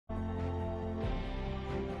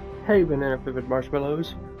Hey banana flavored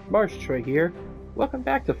marshmallows, Marsh Tray here. Welcome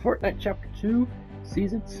back to Fortnite Chapter 2,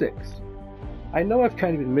 Season 6. I know I've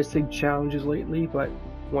kind of been missing challenges lately, but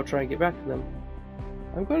I want to try and get back to them.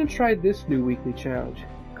 I'm going to try this new weekly challenge.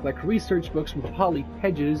 Collect research books from Holly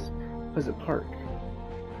Hedges, Pleasant Park.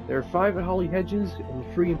 There are 5 at Holly Hedges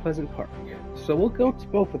and 3 in Pleasant Park. So we'll go to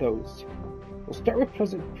both of those. We'll start with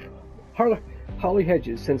Holly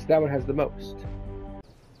Hedges, since that one has the most.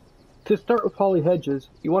 To start with Holly Hedges,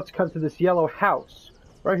 you want to come to this yellow house,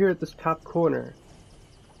 right here at this top corner.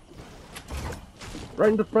 Right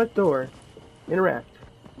in the front door. Interact.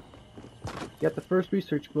 You got the first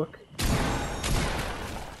research book.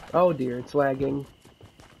 Oh dear, it's lagging.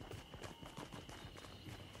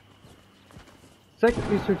 Second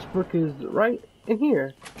research book is right in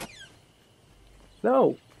here.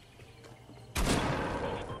 No!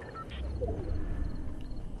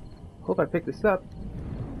 Hope I picked this up.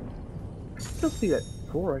 Still see that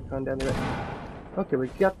 4 icon down there. Okay, we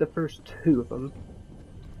got the first 2 of them.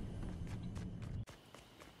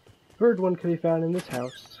 Third one can be found in this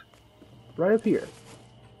house. Right up here.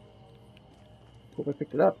 Hope I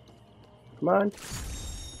picked it up. Come on.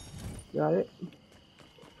 Got it.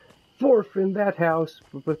 4th in that house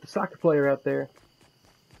with the soccer player out there.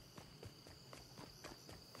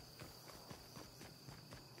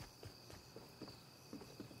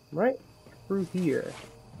 Right through here.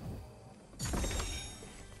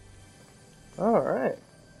 Alright.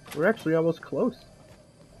 We're actually almost close.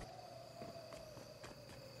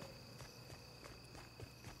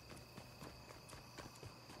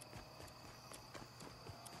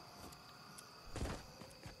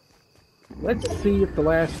 Let's see if the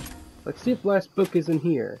last book is in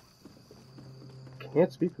here.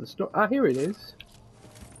 Can't speak for the store. Ah, here it is.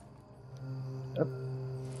 Up.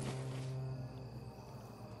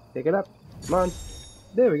 Pick it up. Come on.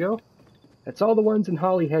 There we go. That's all the ones in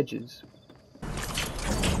Holly Hedges.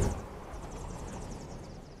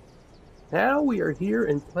 Now we are here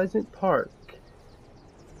in Pleasant Park.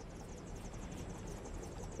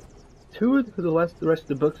 2 of the rest of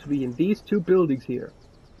the books will be in these 2 buildings here.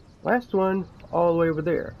 Last one, all the way over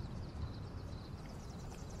there.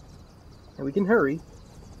 And we can hurry.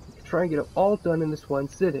 We can try and get it all done in this one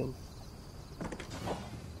sitting.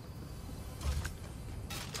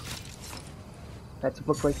 That's a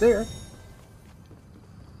book right there.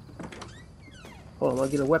 Hold on, I'll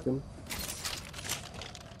get a weapon.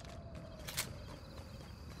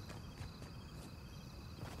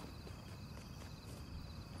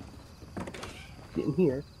 Get in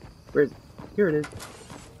here. Where is it? Here it is.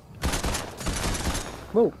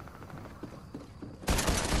 Whoa.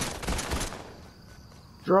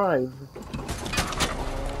 Drive.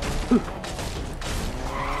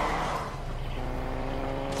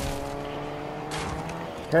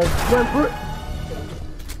 Okay, run for it.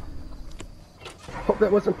 Hope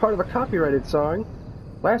that wasn't part of a copyrighted song.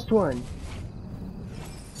 Last one.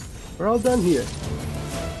 We're all done here.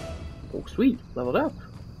 Oh, sweet. Leveled up.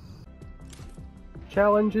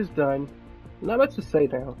 Challenge is done. Not much to say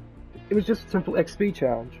now. It was just a simple XP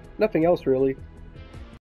challenge. Nothing else really.